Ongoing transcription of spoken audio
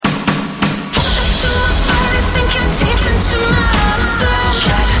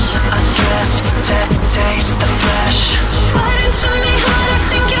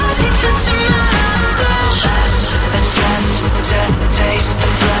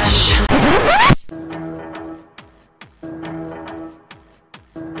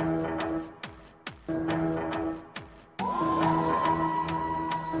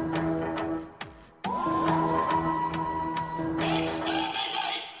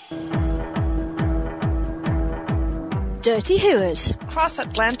Dirty Whoers.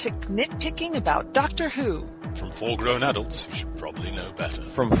 Cross-Atlantic nitpicking about Doctor Who. From 4 grown adults who should probably know better.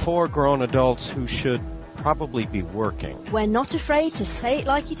 From 4 grown adults who should probably be working. We're not afraid to say it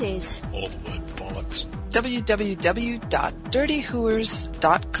like it is. Or the word bollocks.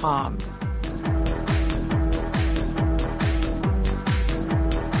 www.dirtywhoers.com.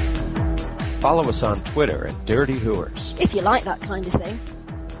 Follow us on Twitter at Dirty Whoers. If you like that kind of thing.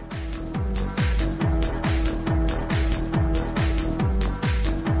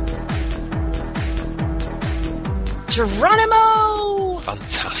 Geronimo!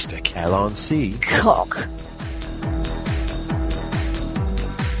 Fantastic. L-on-C. Cock.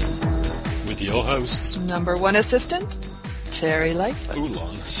 With your hosts, Number 1 assistant, Terry Lightfoot.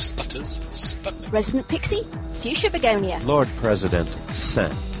 Oolong Stutters Sputnik. Resident Pixie, Fuchsia Begonia. Lord President,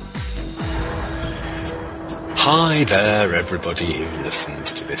 Sen. Hi there, everybody who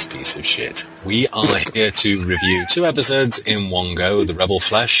listens to this piece of shit. We are here to review 2 episodes in one go, The Rebel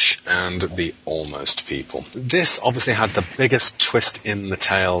Flesh and The Almost People. This obviously had the biggest twist in the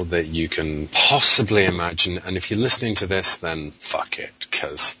tale that you can possibly imagine, and if you're listening to this, then fuck it,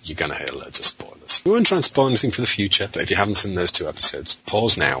 because you're going to hear loads of spoilers. We won't try and spoil anything for the future, but if you haven't seen those 2 episodes,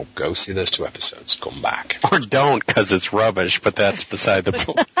 pause now, go see those 2 episodes, come back. Or don't, because it's rubbish, but that's beside the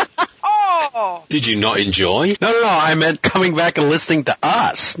point. Oh! Did you not enjoy? No, I meant coming back and listening to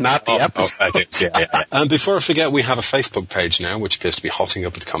us, not the episode. Yeah. And before I forget, we have a Facebook page now, which appears to be hotting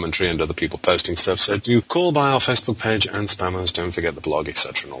up with commentary and other people posting stuff. So do call by our Facebook page and spam us. Don't forget the blog,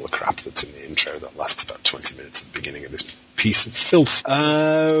 etc., and all the crap that's in the intro that lasts about 20 minutes at the beginning of this piece of filth.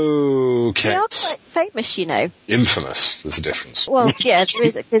 Okay. They are quite famous, you know. Infamous. There's a difference. Well, yeah, there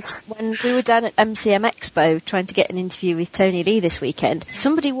is, because when we were down at MCM Expo trying to get an interview with Tony Lee this weekend,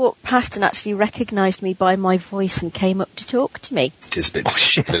 somebody walked past and actually recognised me by my voice and came up to talk to me. It is a bit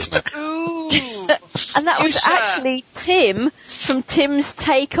stupid, isn't it? Ooh! And that was actually Tim from Tim's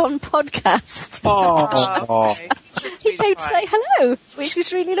Take On podcast. Okay. He came to say hello, which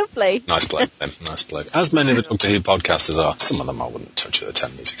was really lovely. Nice bloke, then. Nice bloke. As many of the Doctor Who podcasters are, some of them I wouldn't touch with a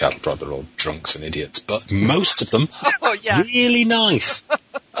 10-metre cattle prod. They're all drunks and idiots, but most of them really nice.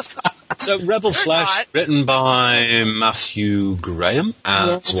 So, Rebel Flesh, written by Matthew Graham,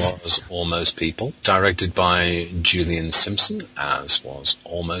 as was Almost People. Directed by Julian Simpson, as was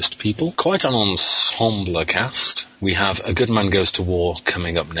Almost People. Quite an ensemble cast. We have A Good Man Goes to War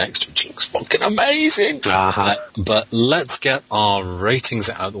coming up next, which looks fucking amazing. But let's get our ratings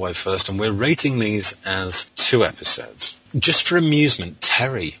out of the way first, and we're rating these as 2 episodes. Just for amusement,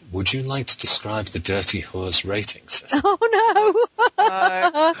 Terry, would you like to describe the Dirty Whore's rating system? Oh, no.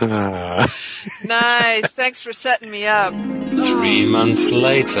 Nice. Thanks for setting me up. 3 months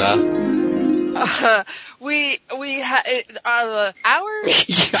later. We had our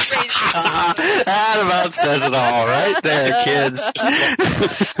That about says it all right there, kids.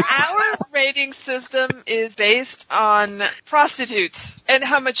 Our rating system is based on prostitutes and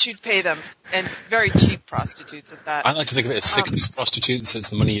how much you'd pay them, and very cheap prostitutes at that. I like to think of it as 60s prostitutes. It's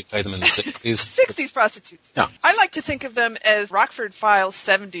the money you pay them in the 60s. 60s prostitutes. Yeah. I like to think of them as Rockford Files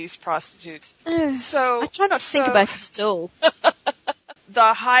 70s prostitutes. So I try not to think about it at all.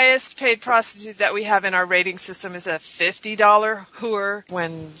 The highest paid prostitute that we have in our rating system is a $50 whore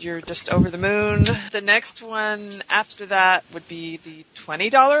when you're just over the moon. The next one after that would be the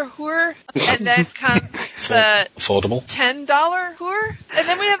 $20 whore. And then comes the affordable $10 whore. And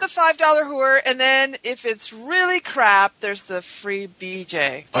then we have the $5 whore. And then if it's really crap, there's the free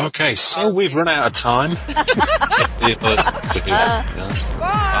BJ. Okay, so we've run out of time.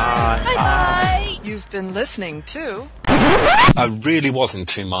 Bye. You've been listening to... I really was in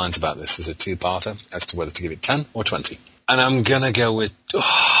 2 minds about this as a 2-parter as to whether to give it 10 or 20. And I'm going to go with...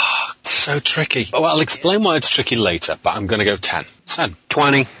 so tricky. Well, I'll explain why it's tricky later, but I'm going to go 10. 10.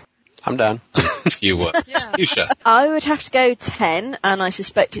 20. I'm done. You were. Yeah. You sure? I would have to go 10, and I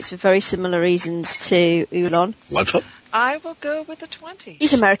suspect it's for very similar reasons to Oolong. Lightfoot? I will go with a 20.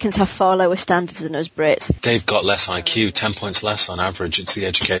 These Americans have far lower standards than us Brits. They've got less IQ, 10 points less on average. It's the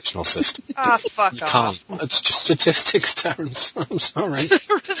educational system. Fuck You off. can't. It's just statistics, Terence. I'm sorry.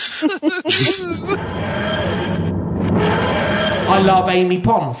 I love Amy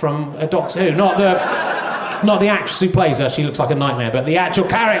Pond from Doctor Who. Not the actress who plays her, she looks like a nightmare, but the actual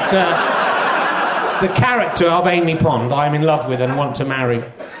character, the character of Amy Pond I'm in love with and want to marry.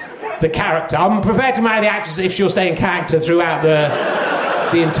 The character. I'm prepared to marry the actress if she'll stay in character throughout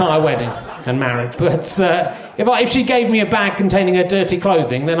the entire wedding and marriage. But if she gave me a bag containing her dirty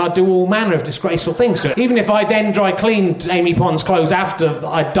clothing, then I'd do all manner of disgraceful things to it. Even if I then dry cleaned Amy Pond's clothes after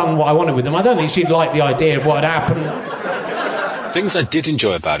I'd done what I wanted with them, I don't think she'd like the idea of what had happened. Things I did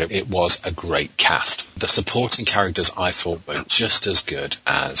enjoy about it was a great cast. The supporting characters I thought were just as good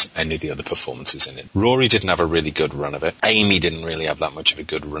as any of the other performances in it. Rory didn't have a really good run of it. Amy didn't really have that much of a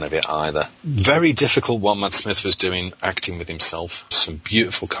good run of it either. Very difficult what Matt Smith was doing, acting with himself. Some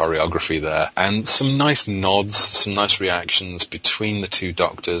beautiful choreography there. And some nice nods, some nice reactions between the two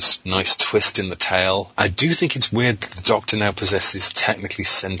doctors. Nice twist in the tale. I do think it's weird that the Doctor now possesses technically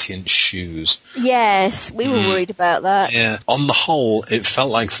sentient shoes. Yes, we were worried about that. Yeah. On the whole, it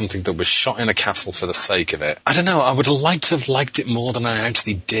felt like something that was shot in a castle for the sake of it. I don't know, I would have liked to have liked it more than I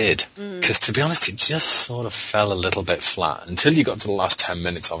actually did. Because to be honest, it just sort of fell a little bit flat until you got to the last 10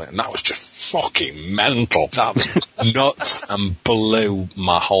 minutes of it, and that was just fucking mental. That was nuts and blew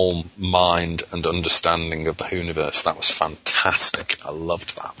my whole mind and understanding of the Whoniverse. That was fantastic. I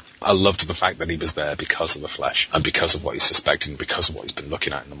loved that. I loved the fact that he was there because of the flesh and because of what he's suspecting, because of what he's been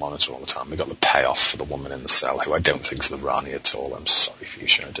looking at in the monitor all the time. We got the payoff for the woman in the cell, who I don't think is the Rani at all. I'm sorry,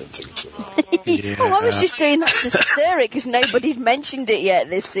 Fuchsia, I don't think it's the Rani. Yeah. Oh, I was just doing that to stir it because nobody'd mentioned it yet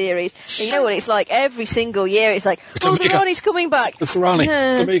this series. And you know what it's like? Every single year it's like, It's the Omega. Rani's coming back. It's the Rani.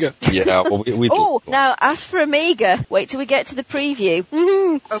 It's Omega. Yeah, well, we Oh, now, as for Omega, wait till we get to the preview.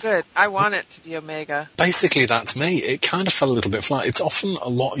 Oh, good. I want it to be Omega. basically that's me. It kind of fell a little bit flat. It's often a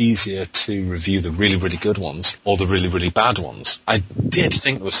lot easier to review the really, really good ones or the really, really bad ones. I did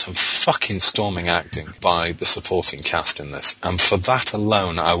think there was some fucking storming acting by the supporting cast in this, and for that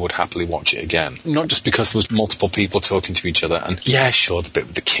alone I would happily watch it again. Not just because there was multiple people talking to each other, and yeah, sure, the bit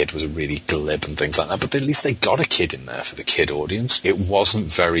with the kid was really glib and things like that, but at least they got a kid in there for the kid audience. It wasn't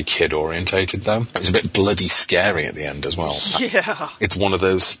very kid orientated though. It was a bit bloody scary at the end as well. Yeah. It's one of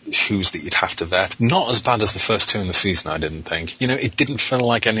those who's that you'd have to vet. Not as bad as the first two in the season, I didn't think. You know, it didn't feel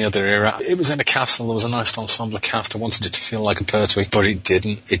like any other era. It was in a castle, there was a nice ensemble cast. I wanted it to feel like a Pertwee, but it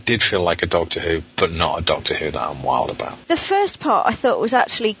didn't. It did feel like a Doctor Who, but not a Doctor Who that I'm wild about. The first part I thought was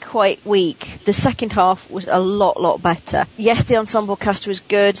actually quite weak. The second half was a lot better. Yes, the ensemble cast was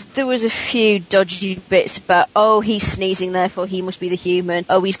good. There was a few dodgy bits about, oh, he's sneezing, therefore he must be the human.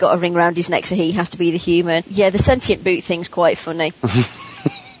 Oh, he's got a ring round his neck, so he has to be the human. Yeah, the sentient boot thing's quite funny.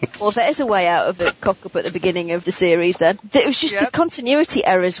 Well, there's a way out of the cock-up at the beginning of the series then. It was just the continuity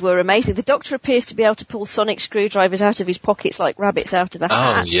errors were amazing. The Doctor appears to be able to pull sonic screwdrivers out of his pockets like rabbits out of a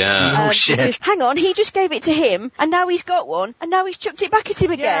hat. Oh, yeah. Oh, shit. Because, hang on, he just gave it to him, and now he's got one, and now he's chucked it back at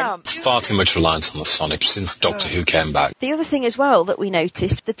him again. Yeah. It's far too much reliance on the sonic since Doctor Who came back. The other thing as well that we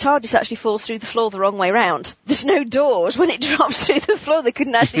noticed, the TARDIS actually falls through the floor the wrong way round. There's no doors. When it drops through the floor, they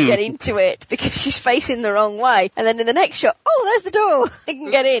couldn't actually get into it because she's facing the wrong way. And then in the next shot, oh, there's the door. They can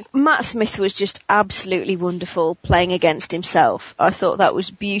get in. Matt Smith was just absolutely wonderful playing against himself. I thought that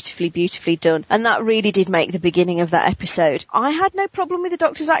was beautifully done. And that really did make the beginning of that episode. I had no problem with the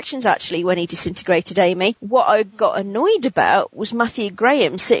Doctor's actions, actually, when he disintegrated Amy. What I got annoyed about was Matthew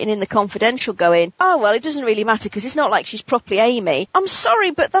Graham sitting in the confidential going, oh, well, it doesn't really matter because it's not like she's properly Amy. I'm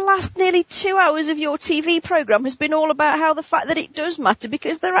sorry, but the last nearly 2 hours of your TV programme has been all about how the fact that it does matter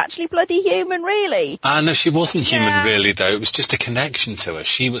because they're actually bloody human, really. No, she wasn't human, really, though. It was just a connection to her.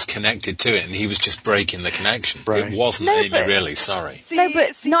 She was connected to it, and he was just breaking the connection. Right. It wasn't No, Amy, but- really, sorry. No,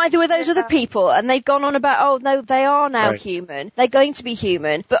 but neither were those other people, and they've gone on about, oh, no, they are now Right. human. They're going to be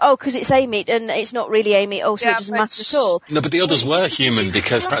human, but oh, because it's Amy, and it's not really Amy, oh, so Yeah, it doesn't but matter at all. No, but the others were human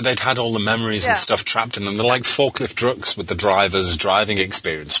because they'd had all the memories and stuff trapped in them. They're like forklift trucks with the driver's driving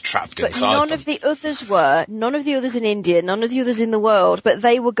experience trapped But inside none them. of the others were, none of the others in India, none of the others in the world, but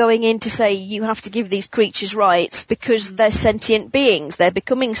they were going in to say you have to give these creatures rights because they're sentient beings, they're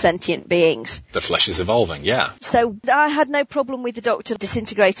becoming sentient beings. The flesh is evolving, yeah. So I had no problem with the Doctor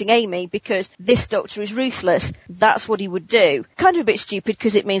disintegrating Amy because this Doctor is ruthless. That's what he would do. Kind of a bit stupid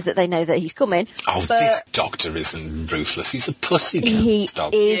because it means that they know that he's coming. Oh, but this Doctor isn't ruthless. He's a pussy. he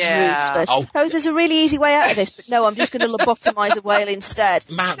dog. is Yeah. ruthless. Oh. Oh, there's a really easy way out of this, but no, I'm just going to lobotomise a whale instead.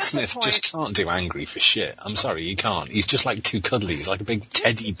 Matt Smith just can't do angry for shit. I'm sorry, he can't. He's just like too cuddly. He's like a big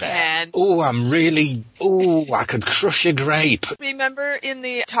teddy bear. can. I could crush a grape. Remember in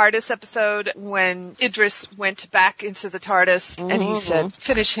the TARDIS episode when Idris went back into the TARDIS and he said,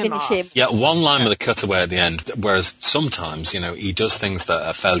 finish him Finish off. him. Yeah, one line with a cutaway at the end, whereas sometimes, he does things that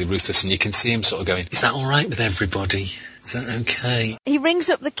are fairly ruthless and you can see him sort of going, is that alright with everybody? Is that okay? He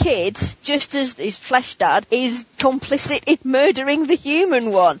rings up the kid just as his flesh dad is complicit in murdering the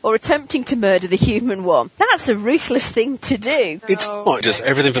human one, or attempting to murder the human one. That's a ruthless thing to do. It's not just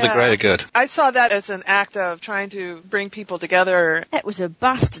everything for the greater good. I saw that as an act of trying to bring people together. That was a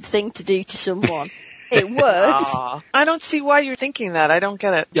bastard thing to do to someone. It worked. Aw. I don't see why you're thinking that. I don't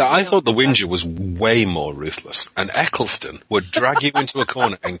get it. Yeah, I thought the Whinger was way more ruthless, and Eccleston would drag you into a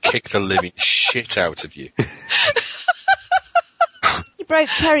corner and kick the living shit out of you. broke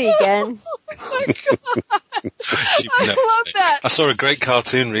Terry again. Oh my God. I love that. I saw a great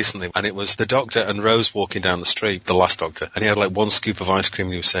cartoon recently, and it was the Doctor and Rose walking down the street, the last Doctor, and he had like one scoop of ice cream,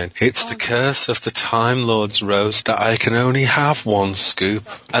 and he was saying, "It's the curse of the Time Lords, Rose, that I can only have one scoop."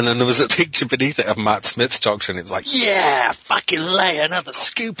 And then there was a picture beneath it of Matt Smith's Doctor, and it was like, "Yeah, fucking lay another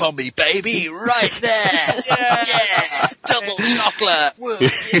scoop on me, baby, right there. yeah, double chocolate. Whoa,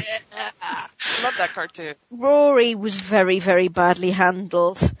 yeah." I love that cartoon. Rory was very, very badly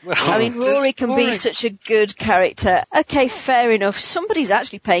handled. I mean, Rory can be such a good character. Okay, fair enough. Somebody's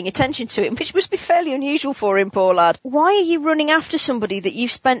actually paying attention to him, which must be fairly unusual for him, poor lad. Why are you running after somebody that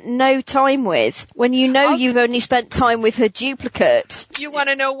you've spent no time with when you know you've only spent time with her duplicate? You want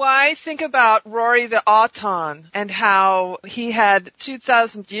to know why? Think about Rory the Auton and how he had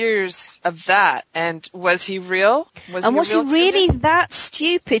 2,000 years of that. And was he real? Was he really that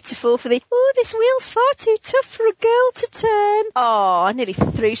stupid to fall for the, this wheel's far too tough for a girl to turn? Oh, I nearly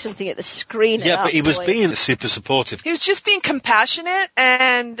threw something at the screen. Yeah, but he was being super supportive. He was just being compassionate,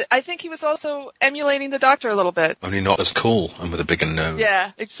 and I think he was also emulating the Doctor a little bit. Only not as cool and with a bigger nose.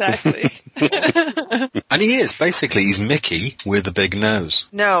 Yeah, exactly. And he is. Basically, he's Mickey with a big nose.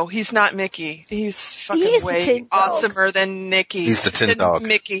 No, he's not Mickey. He's fucking way awesomer than Mickey. He's the Tin Dog.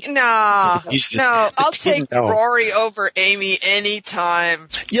 Mickey. No, I'll take Rory over Amy any time.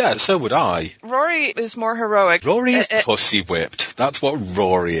 Yeah, so would I. Rory is more heroic. Rory is pussy whipped. That's what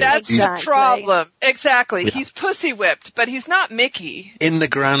Rory is. That's the problem. Exactly. Yeah. He's pussy whipped, but he's not Mickey. In the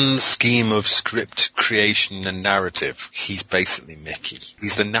grand scheme of script creation and narrative, he's basically Mickey.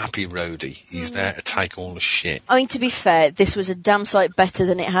 He's the nappy roadie. He's there to take all the shit. I mean, to be fair, this was a damn sight better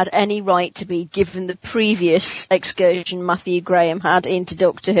than it had any right to be, given the previous excursion Matthew Graham had into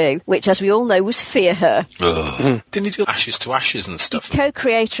Doctor Who, which, as we all know, was Fear Her. Didn't he do Ashes to Ashes and stuff? He's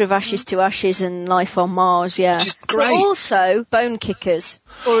co-creator of Ashes to Ashes and Life on Mars, yeah. Which is great. But also Bone Kickers,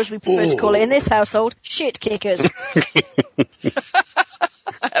 or as we prefer to call it in this household, Shit Kickers.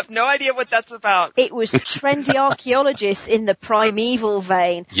 I have no idea what that's about. It was trendy archaeologists in the primeval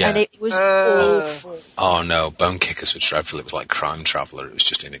vein, and it was awful. Oh no, Bone Kickers were dreadful. It was like Crime Traveller. It was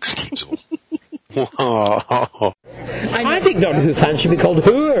just inexcusable. I think Doctor Who fans should be called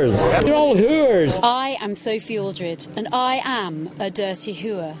hooers. They're all hooers. I am Sophie Aldred, and I am a dirty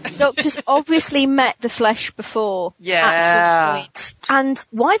hooer. Doctor's obviously met the flesh before at some point. And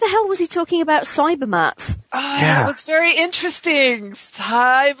why the hell was he talking about cybermats? That was very interesting.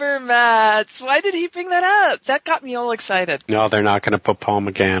 Cybermats. Why did he bring that up? That got me all excited. No, they're not going to put Paul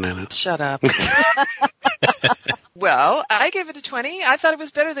McGann in it. Shut up. Well, I gave it a 20. I thought it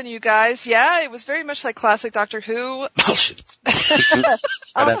was better than you guys. Yeah, it was very much like classic Doctor Who. Bullshit. I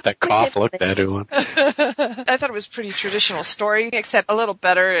had that cough looked at one. I thought it was a pretty traditional story, except a little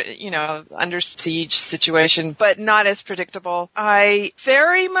better, under siege situation, but not as predictable. I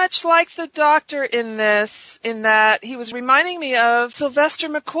very much like the Doctor in this, in that he was reminding me of Sylvester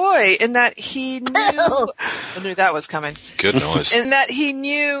McCoy, in that he knew... I knew that was coming. Good noise. In that he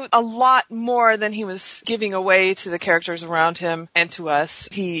knew a lot more than he was giving away to the characters around him and to us.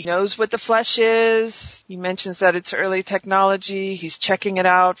 He knows what the flesh is. He mentions that it's early technology. He's checking it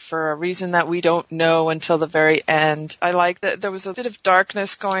out for a reason that we don't know until the very end. I like that there was a bit of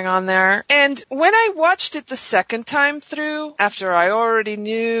darkness going on there. And when I watched it the second time through, after I already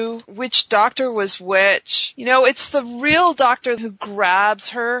knew which Doctor was which, it's the real Doctor who grabs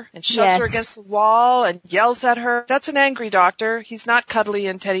her and shoves her against the wall and yells at her. That's an angry Doctor. He's not cuddly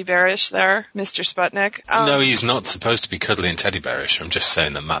and teddy bearish there, Mr. Sputnik. No, he's not supposed to be cuddly and teddy bearish. I'm just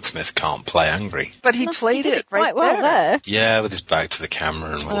saying that Matt Smith can't play angry. But he played it right well there. Yeah, with his back to the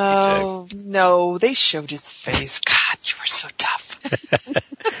camera and what he did. No, they showed his face. God, you were so tough.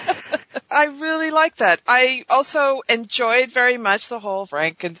 I really like that. I also enjoyed very much the whole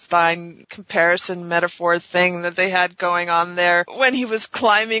Frankenstein comparison metaphor thing that they had going on there when he was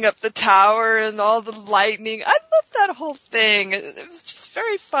climbing up the tower and all the lightning. I loved that whole thing. It was just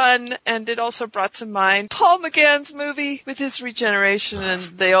very fun, and it also brought to mind Paul McGann's movie with his regeneration, and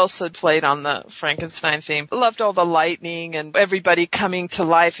they also played on the Frankenstein theme. I loved all the lightning and everybody coming to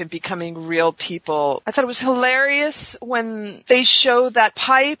life and becoming real people. I thought it was hilarious when they show that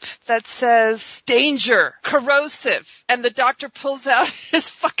pipe that says, danger, corrosive, and the Doctor pulls out his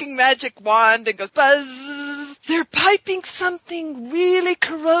fucking magic wand and goes, buzz, they're piping something really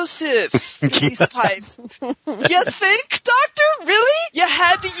corrosive in these pipes. You think, Doctor? Really? You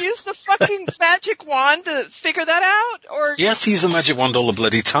had to use the fucking magic wand to figure that out? Or he has to use the magic wand all the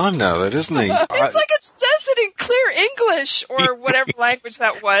bloody time now, though, doesn't he? It's like it says it in clear English, or whatever language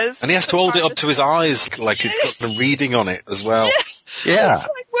that was. And he has to hold it up to his eyes like he's got the reading on it as well. Yeah. It's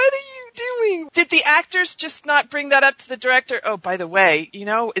like, what are you doing? Did the actors just not bring that up to the director? Oh, by the way,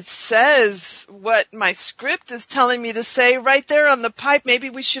 it says what my script is telling me to say right there on the pipe. Maybe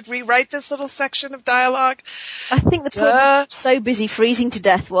we should rewrite this little section of dialogue. I think the poor were so busy freezing to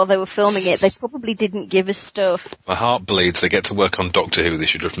death while they were filming it, they probably didn't give us stuff. My heart bleeds. They get to work on Doctor Who. They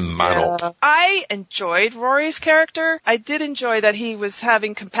should just man up. I enjoyed Rory's character. I did enjoy that he was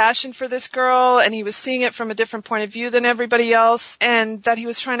having compassion for this girl, and he was seeing it from a different point of view than everybody else, and that he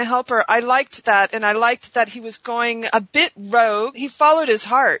was trying to help her. I liked that, and I liked that he was going a bit rogue. He followed his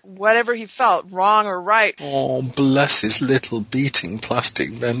heart, whatever he felt, wrong or right. Oh, bless his little beating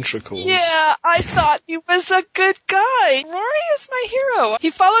plastic ventricles. Yeah, I thought he was a good guy. Rory is my hero.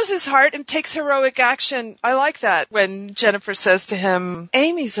 He follows his heart and takes heroic action. I like that when Jennifer says to him,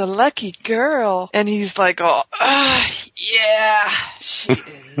 Amy's a lucky girl. And he's like, yeah, she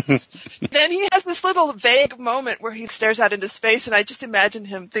is. Then he has this little vague moment where he stares out into space, and I just imagine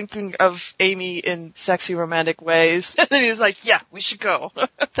him thinking of Amy in sexy romantic ways. And then he was like, yeah, we should go.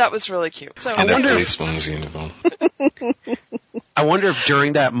 That was really cute. So in a policeman's uniform. I wonder if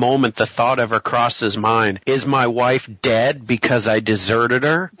during that moment the thought ever crossed his mind, is my wife dead because I deserted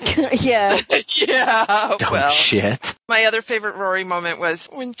her? Yeah. Yeah. Dumb shit. My other favorite Rory moment was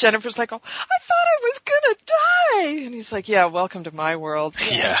when Jennifer's like, I thought I was gonna die. And he's like, yeah, welcome to my world.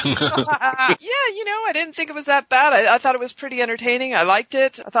 Yeah. I didn't think it was that bad. I thought it was pretty entertaining. I liked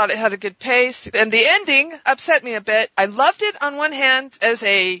it. I thought it had a good pace. And the ending upset me a bit. I loved it on one hand as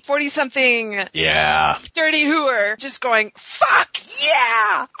a 40-something dirty hooer just going, fuck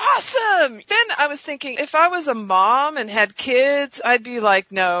yeah, awesome. Then I was thinking, if I was a mom and had kids, I'd be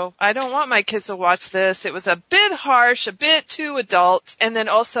like, no, I don't want my kids to watch this. It was a bit harsh, a bit too adult. And then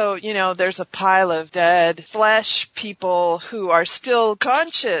also, there's a pile of dead flesh people who are still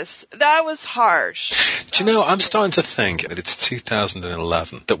conscious. That was harsh. Do you know, I'm starting to think that it's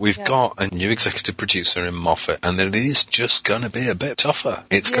 2011, that we've got a new executive producer in Moffat, and that it is just going to be a bit tougher.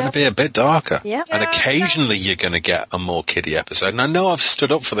 It's going to be a bit darker. Yeah. And occasionally you're going to get a more kiddie episode. And I know I've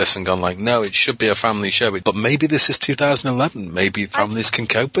stood up for this and gone like, no, it should be a family show. But maybe this is 2011. Maybe families can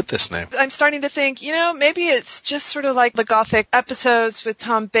cope with this now. I'm starting to think, maybe it's just sort of like the Gothic episodes with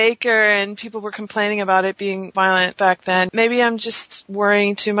Tom Baker, and people were complaining about it being violent back then. Maybe I'm just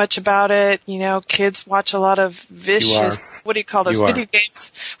worrying too much about it. Kids watch a lot of vicious, what do you call those? Video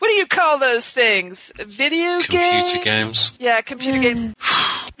games. What do you call those things? Computer games. Yeah, computer games.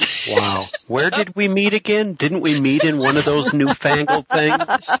 Wow. Where did we meet again? Didn't we meet in one of those newfangled things?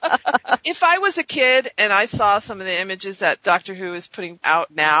 If I was a kid and I saw some of the images that Doctor Who is putting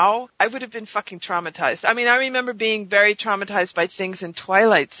out now, I would have been fucking traumatized. I mean, I remember being very traumatized by things in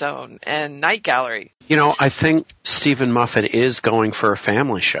Twilight Zone and Night Gallery. I think Stephen Moffat is going for a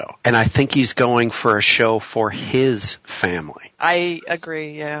family show. And I think he's going for a show for his family. I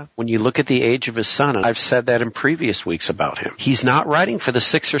agree, yeah. When you look at the age of his son, and I've said that in previous weeks about him, he's not writing for the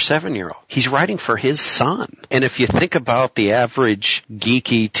 6 or 7-year-old. He's writing for his son. And if you think about the average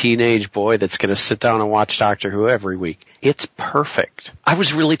geeky teenage boy that's going to sit down and watch Doctor Who every week, it's perfect. I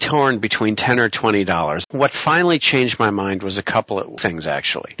was really torn between $10 or $20. What finally changed my mind was a couple of things,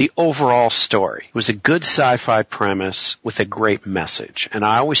 actually. The overall story was a good sci-fi premise with a great message. And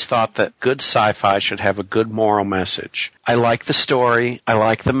I always thought that good sci-fi should have a good moral message. I like the story, I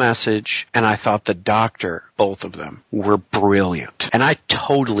like the message, and I thought the Doctor, both of them, were brilliant. And I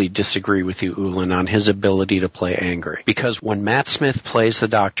totally disagree with you, Ulin, on his ability to play angry. Because when Matt Smith plays the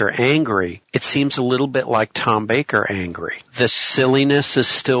Doctor angry, it seems a little bit like Tom Baker angry. The silliness is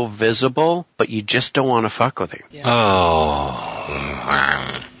still visible, but you just don't want to fuck with him. Yeah. Oh.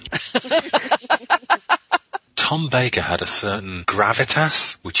 Tom Baker had a certain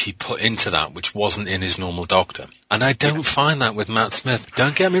gravitas which he put into that, which wasn't in his normal Doctor. And I don't find that with Matt Smith.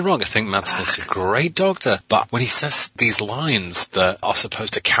 Don't get me wrong, I think Matt Smith's a great Doctor, but when he says these lines that are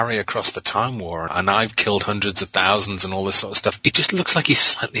supposed to carry across the Time War, and I've killed hundreds of thousands and all this sort of stuff, it just looks like he's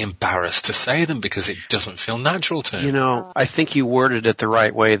slightly embarrassed to say them because it doesn't feel natural to him. I think you worded it the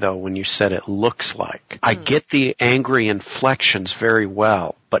right way, though, when you said it looks like. I get the angry inflections very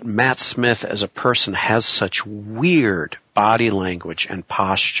well, but Matt Smith as a person has such weird body language and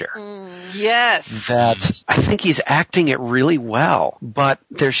posture. Yes. That I think he's acting it really well, but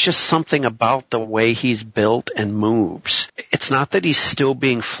there's just something about the way he's built and moves. It's not that he's still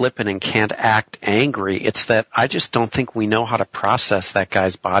being flippant and can't act angry. It's that I just don't think we know how to process that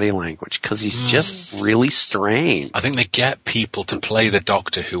guy's body language because he's just really strange. I think they get people to play the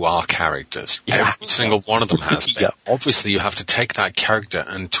Doctor who are characters. Yeah. Every single one of them has been. Yeah. Obviously, you have to take that character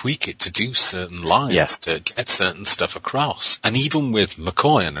and tweak it to do certain lines, to get certain stuff across. across. And even with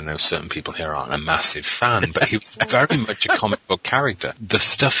McCoy, and I know certain people here aren't a massive fan, but he was very much a comic book character. The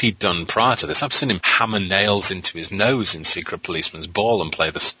stuff he'd done prior to this, I've seen him hammer nails into his nose in Secret Policeman's Ball and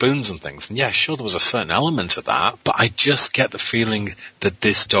play the spoons and things. And yeah, sure, there was a certain element of that, but I just get the feeling that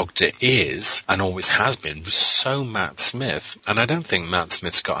this Doctor is, and always has been, so Matt Smith. And I don't think Matt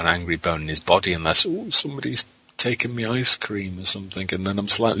Smith's got an angry bone in his body unless, somebody's taking me ice cream or something, and then I'm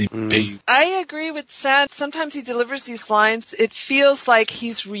slightly beat. I agree with Seth. Sometimes he delivers these lines. It feels like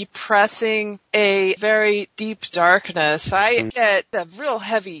he's repressing a very deep darkness. I get a real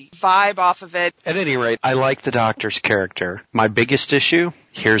heavy vibe off of it. At any rate, I like the Doctor's character. My biggest issue,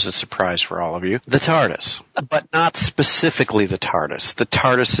 here's a surprise for all of you, the TARDIS. But not specifically the TARDIS. The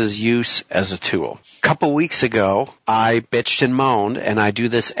TARDIS's use as a tool. A couple weeks ago, I bitched and moaned, and I do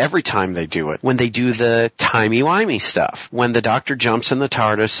this every time they do it, when they do the timey-wimey stuff. When the Doctor jumps in the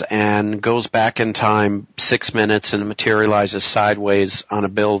TARDIS and goes back in time 6 minutes and materializes sideways on a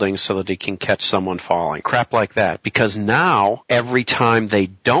building so that he can catch someone falling. Crap like that. Because now, every time they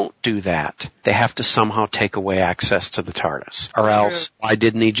don't do that, they have to somehow take away access to the TARDIS. Or else, why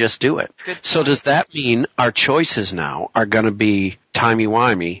didn't he just do it? So does that mean our choices now are going to be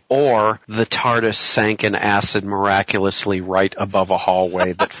timey-wimey, or the TARDIS sank in acid miraculously right above a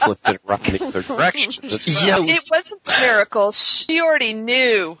hallway that flipped it around the other direction? It wasn't a miracle. She already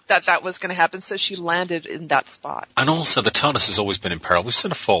knew that was going to happen, so she landed in that spot. And also, the TARDIS has always been in peril. We've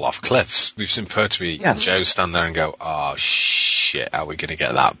seen her fall off cliffs. We've seen Pertwee and Joe stand there and go, oh, shit, how are we going to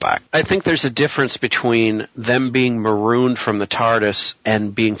get that back? I think there's a difference between them being marooned from the TARDIS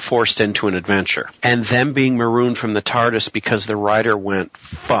and being forced into an adventure, and them being marooned from the TARDIS because the writer went,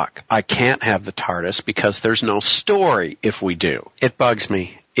 fuck, I can't have the TARDIS because there's no story if we do. It bugs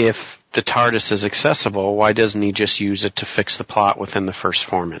me. If the TARDIS is accessible, why doesn't he just use it to fix the plot within the first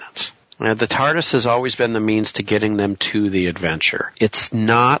 4 minutes? The TARDIS has always been the means to getting them to the adventure. It's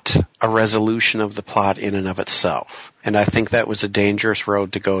not a resolution of the plot in and of itself. And I think that was a dangerous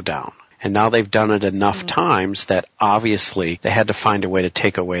road to go down. And now they've done it enough times that obviously they had to find a way to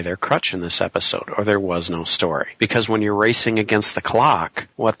take away their crutch in this episode, or there was no story. Because when you're racing against the clock,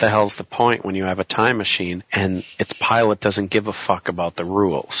 what the hell's the point when you have a time machine and its pilot doesn't give a fuck about the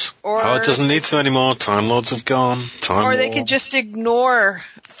rules? Or it doesn't need to anymore. Time Lords have gone. Or they could just ignore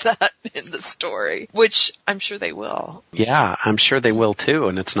that in the story, which I'm sure they will. Yeah, I'm sure they will too,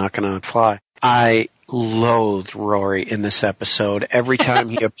 and it's not going to apply. I loathed Rory in this episode. Every time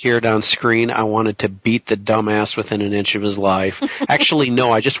he appeared on screen, I wanted to beat the dumbass within an inch of his life. Actually,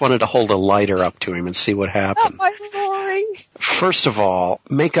 no, I just wanted to hold a lighter up to him and see what happened. Not my Rory. First of all,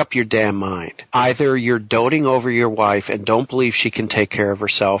 make up your damn mind. Either you're doting over your wife and don't believe she can take care of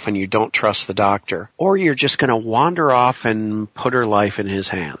herself and you don't trust the Doctor, or you're just going to wander off and put her life in his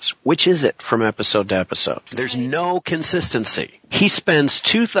hands. Which is it from episode to episode? There's no consistency. He spends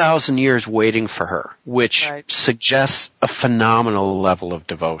 2,000 years waiting for her, which suggests a phenomenal level of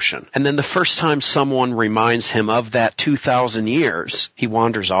devotion. And then the first time someone reminds him of that 2,000 years, he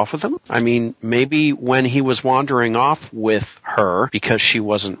wanders off with them? I mean, maybe when he was wandering off with her because she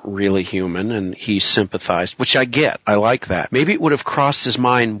wasn't really human and he sympathized, which I get. I like that. Maybe it would have crossed his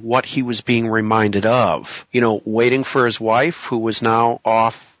mind what he was being reminded of. You know, waiting for his wife who was now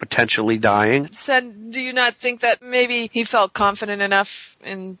off potentially dying. Do you not think that maybe he felt confident enough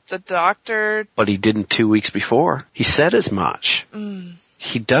in the Doctor? But he didn't 2 weeks before. He said as much.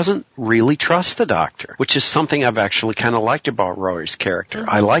 He doesn't really trust the Doctor, which is something I've actually kind of liked about Rory's character.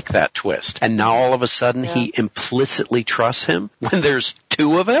 I like that twist. And now all of a sudden he implicitly trusts him when there's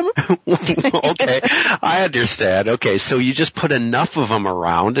two of him? Okay, I understand. Okay, so you just put enough of them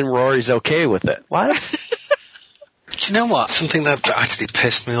around and Rory's okay with it. What? Do you know what? Something that actually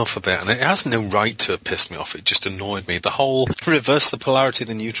pissed me off a bit, and it has no right to have pissed me off, it just annoyed me. The whole reverse the polarity of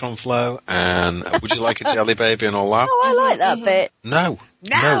the neutron flow, and would you like a jelly baby and all that? Oh, I like that bit. No,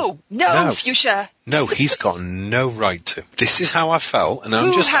 Fuchsia. No, he's got no right to. This is how I felt, and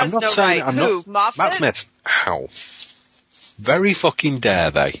I'm not saying... Right? Who? Moffat? Matt Smith. How very fucking dare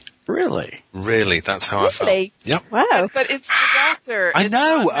they? Really? Really, that's how I felt. Yep. Wow. But it's the Doctor. I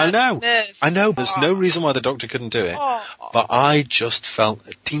know. Smith. I know. There's no reason why the Doctor couldn't do it. But I just felt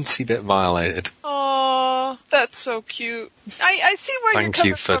a teensy bit violated. Oh, that's so cute. I see where you're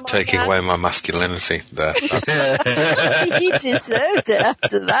coming from. Thank you for taking away my masculinity there. You deserved it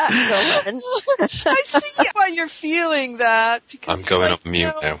after that comment. I see why you're feeling that. Because I'm going up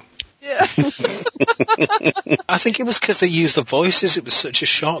mute now. Yeah. I think it was because they used the voices. It was such a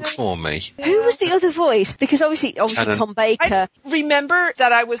shock for me. Who was the other voice? Because obviously Tom Baker. I remember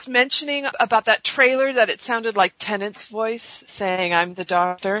that I was mentioning about that trailer that it sounded like Tennant's voice saying, "I'm the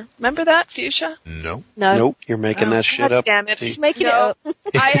doctor." Remember that, Fuchsia? No. Nope, you're making that shit up. Damn it. She's making it up.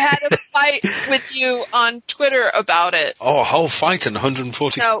 I had a fight with you on Twitter about it. Oh, a whole fight and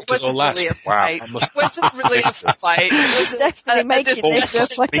 140 No, it wasn't really a fight. Wow. It wasn't really a fight. She's definitely making this up.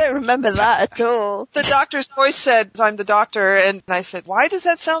 I don't remember that at all. The doctor's voice said, "I'm the doctor," and I said, "Why does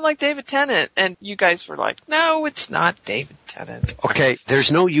that sound like David Tennant?" And you guys were like, "No, it's not David Tennant." Okay,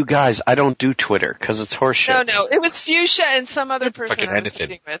 there's no you guys. I don't do Twitter because it's horseshit. No, it was Fuchsia and some other person Fucking I was anything.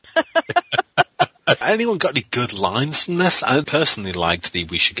 meeting with. Anyone got any good lines from this? I personally liked the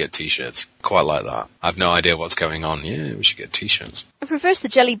 "we should get t-shirts." Quite like that. I've no idea what's going on. Yeah, we should get t-shirts. I've reversed the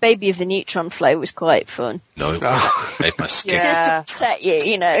jelly baby of the neutron flow was quite fun. No, made my skin. Yeah. Just to upset you,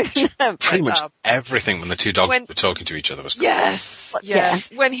 you know. Pretty much everything when the two dogs were talking to each other was cool. Yes. Yeah.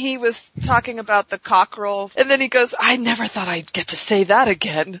 When he was talking about the cockerel, and then he goes, "I never thought I'd get to say that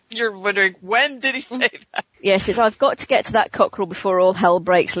again." You're wondering, when did he say that? Yes, it's I've got to get to that cockerel before all hell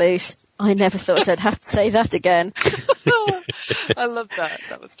breaks loose. I never thought I'd have to say that again. I love that.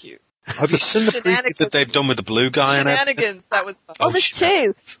 That was cute. Have you seen the preview that they've done with the blue guy? Shenanigans. That was fun. Oh, there's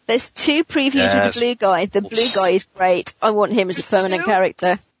two. There's two previews with the blue guy. The blue guy is great. I want him as a permanent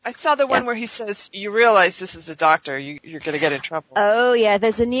character. I saw the one where he says, "You realize this is a doctor. You're going to get in trouble." Oh, yeah.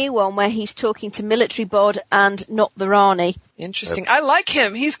 There's a new one where he's talking to military bod and not the Rani. Interesting. I like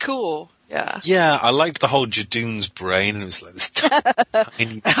him. He's cool. Yeah. Yeah, I liked the whole Jadoon's brain, and it was like this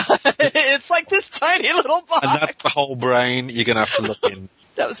tiny... It's like this tiny little box. And that's the whole brain. You're going to have to look in.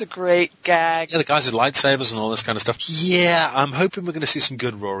 That was a great gag. Yeah, the guys with lightsabers and all this kind of stuff. Yeah, I'm hoping we're going to see some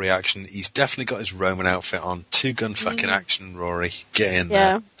good Rory action. He's definitely got his Roman outfit on. Two-gun fucking action, Rory. Get in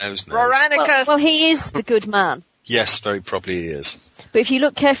there. Nose. Roranicus. Well, he is the good man. Yes, very probably he is. But if you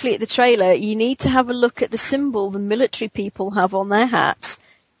look carefully at the trailer, you need to have a look at the symbol the military people have on their hats.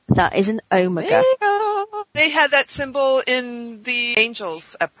 That is an omega. They had that symbol in the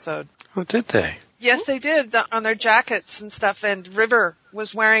Angels episode. Oh, did they? Yes, they did, on their jackets and stuff, and River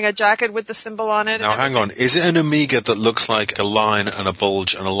was wearing a jacket with the symbol on it. Now, hang on. Is it an omega that looks like a line and a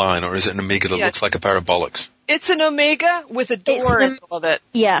bulge and a line, or is it an omega that looks like a pair of bollocks? It's an omega with a door in all of it.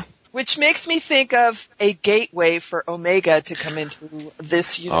 Yeah. Which makes me think of a gateway for Omega to come into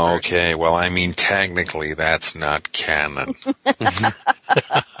this universe. Okay, well, I mean, technically that's not canon.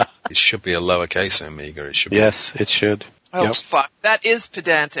 It should be a lowercase omega. It should be. Yes, it should. Oh, fuck. That is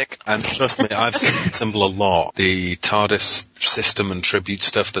pedantic. And trust me, I've seen that symbol a lot. The TARDIS system and tribute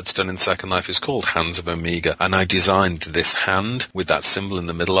stuff that's done in Second Life is called Hands of Omega. And I designed this hand with that symbol in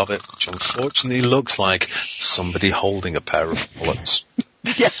the middle of it, which unfortunately looks like somebody holding a pair of bullets.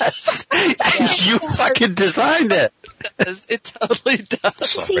 Yes. You fucking designed it. It totally does.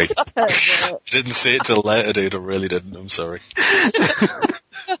 Sorry. I didn't see it till later, dude. I really didn't. I'm sorry.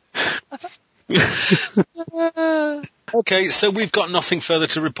 Okay, so we've got nothing further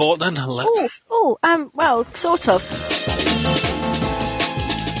to report then. Let's... Well, sort of.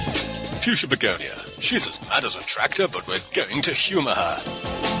 Fuchsia Begonia. She's as mad as a tractor, but we're going to humour her.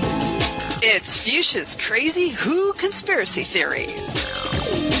 It's Fuchsia's Crazy Who Conspiracy Theory.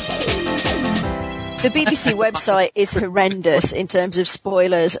 The BBC website is horrendous in terms of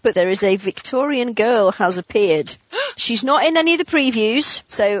spoilers, but there is a Victorian girl has appeared. She's not in any of the previews,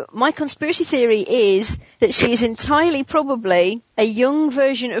 so my conspiracy theory is that she is entirely probably a young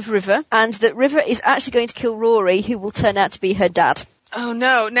version of River, and that River is actually going to kill Rory, who will turn out to be her dad. Oh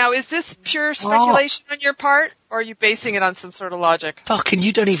no. Now, is this pure speculation on your part, or are you basing it on some sort of logic? Fucking,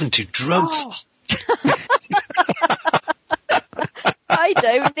 you don't even do drugs. Oh. I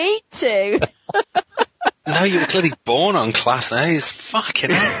don't need to. No, you were clearly born on Class A's. Fucking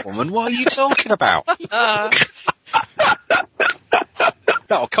hell, woman. What are you talking about?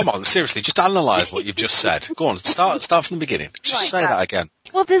 No, come on, seriously, just analyse what you've just said. Go on, start from the beginning. Just say that again.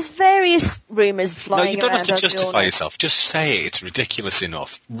 Well, there's various rumours flying around. No, you don't have to justify yourself. Just say it. It's ridiculous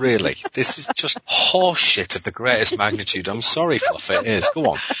enough. Really. This is just horseshit of the greatest magnitude. I'm sorry, Fluff, it is.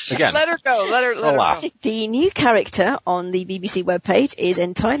 Go on. Again. Let her go. Let her go. The new character on the BBC webpage is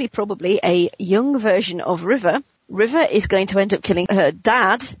entirely probably a young version of River. River is going to end up killing her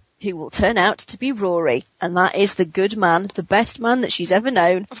dad, who will turn out to be Rory. And that is the good man, the best man that she's ever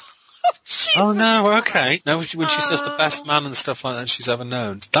known. Oh, no, okay. No, when she says the best man and stuff like that she's ever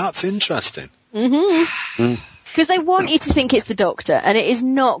known. That's interesting. Mm-hmm. Because they want you to think it's the Doctor, and it is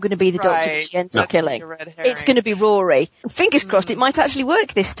not going to be the Doctor that she ends up killing. It's going to be Rory. And fingers crossed, it might actually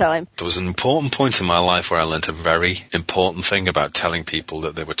work this time. There was an important point in my life where I learnt a very important thing about telling people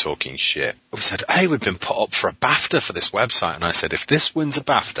that they were talking shit. We said, hey, we've been put up for a BAFTA for this website. And I said, if this wins a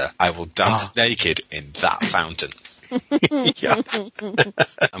BAFTA, I will dance naked in that fountain. Yeah.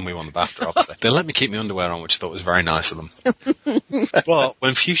 And we won the BAFTA, obviously. They let me keep my underwear on, which I thought was very nice of them. But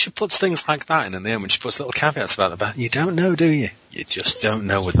when Fuchsia puts things like that in the end, when she puts little caveats about the BAFTA, you don't know, do you? You just don't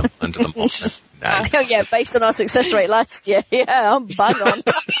know with them under the monitor. No. Oh, yeah, based on our success rate last year. Yeah, I'm bang on.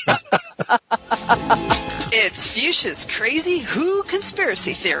 It's Fuchsia's Crazy Who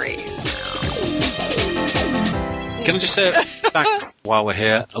Conspiracy Theory. Can I just say thanks while we're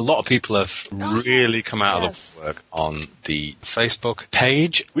here? A lot of people have really come out of the woodwork on the Facebook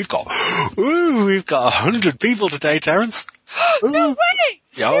page. We've got 100 people today, Terence. No way!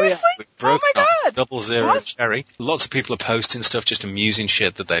 Seriously? We broke my God! 00 Cherry. Lots of people are posting stuff, just amusing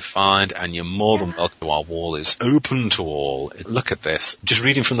shit that they find, and you're more than welcome. Our wall is open to all. Look at this. Just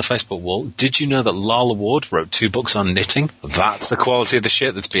reading from the Facebook wall. Did you know that Lala Ward wrote 2 books on knitting? That's the quality of the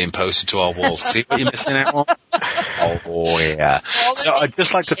shit that's being posted to our wall. See what you're missing out on? Oh, yeah. So I'd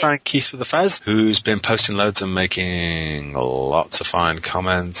just like to thank Keith for the Fez, who's been posting loads and making lots of fine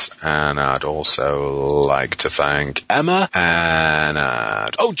comments, and I'd also like to thank Emma and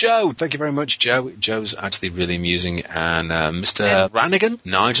Joe. Thank you very much, Joe. Joe's actually really amusing, and Mr. Rannigan,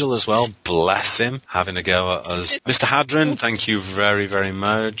 Nigel as well, bless him, having a go at us. Mr. Hadron, thank you very, very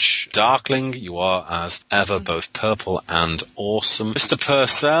much. Darkling, you are as ever both purple and awesome. Mr.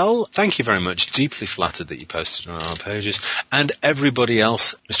 Purcell, thank you very much. Deeply flattered that you posted on our pages. And everybody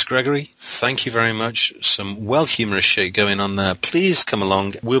else, Mr. Gregory, thank you very much. Some well-humorous shit going on there. Please come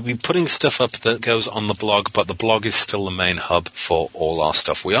along. We'll be putting stuff up that goes on the blog, but the blog is still the main hub for all our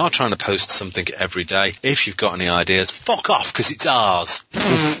stuff. We are trying to post something every day. If you've got any ideas, fuck off, because it's ours.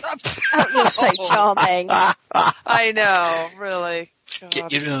 You're so charming. I know, really. God.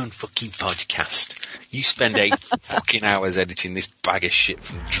 Get your own fucking podcast. You spend 8 fucking hours editing this bag of shit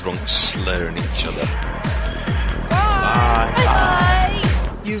from drunks slurring each other. Bye.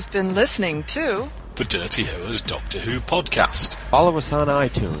 Bye. You've been listening to the Dirty Who's Doctor Who podcast. Follow us on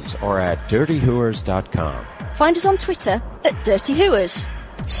iTunes or at dirtywhoers.com. Find us on Twitter at Dirty Whoers.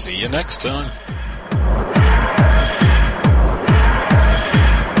 See you next time.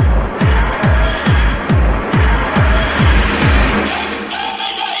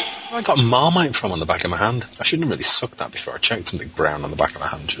 I got Marmite from on the back of my hand. I shouldn't have really sucked that before I checked something brown on the back of my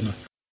hand, shouldn't I?